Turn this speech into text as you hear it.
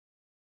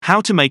How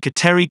to make a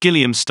Terry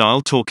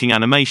Gilliam-style talking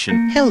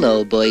animation.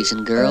 Hello, boys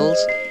and girls.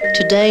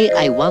 Today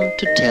I want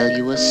to tell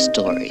you a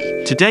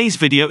story. Today's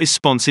video is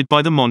sponsored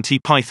by the Monty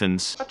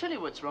Pythons. I'll tell you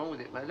what's wrong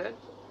with it, my lad.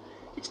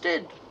 It's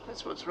dead.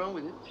 That's what's wrong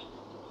with it.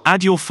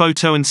 Add your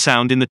photo and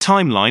sound in the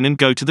timeline and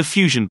go to the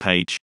Fusion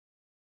page.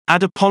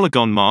 Add a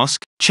polygon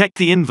mask, check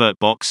the invert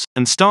box,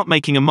 and start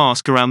making a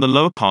mask around the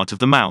lower part of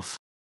the mouth.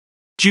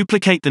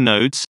 Duplicate the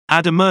nodes,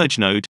 add a merge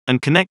node,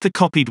 and connect the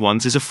copied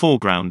ones as a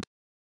foreground.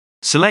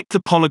 Select the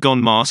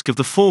polygon mask of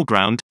the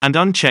foreground, and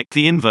uncheck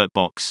the invert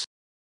box.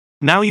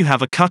 Now you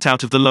have a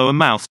cutout of the lower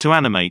mouth to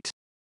animate.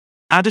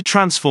 Add a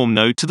transform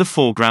node to the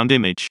foreground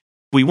image.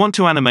 We want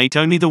to animate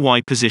only the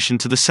Y position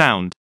to the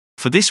sound.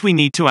 For this we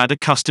need to add a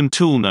custom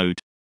tool node.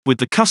 With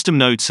the custom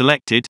node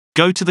selected,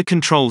 go to the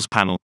controls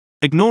panel.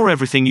 Ignore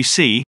everything you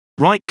see,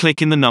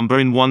 right-click in the number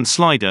in one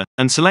slider,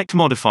 and select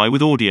modify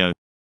with audio.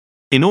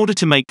 In order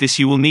to make this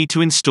you will need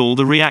to install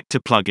the Reactor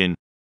plugin.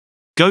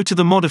 Go to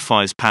the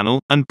modifiers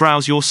panel, and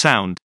browse your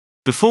sound.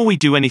 Before we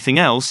do anything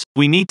else,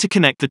 we need to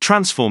connect the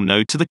transform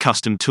node to the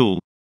custom tool.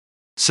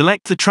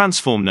 Select the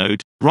transform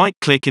node,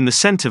 right-click in the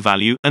center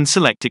value, and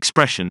select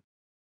expression.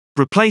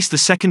 Replace the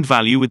second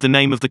value with the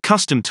name of the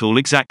custom tool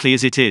exactly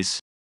as it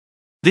is.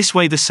 This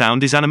way the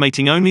sound is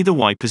animating only the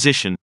Y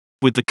position.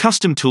 With the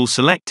custom tool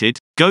selected,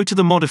 go to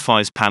the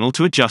modifiers panel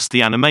to adjust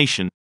the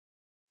animation.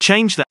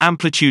 Change the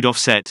amplitude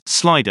offset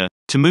slider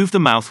to move the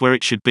mouth where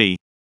it should be.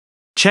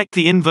 Check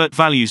the invert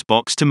values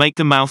box to make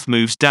the mouth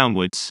moves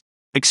downwards.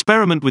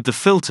 Experiment with the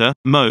filter,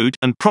 mode,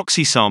 and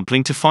proxy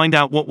sampling to find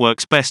out what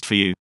works best for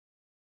you.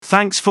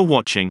 Thanks for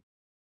watching.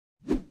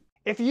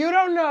 If you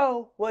don't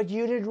know what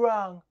you did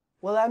wrong,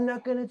 well, I'm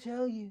not going to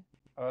tell you.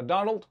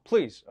 Donald,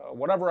 please,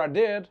 whatever I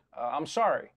did, I'm sorry.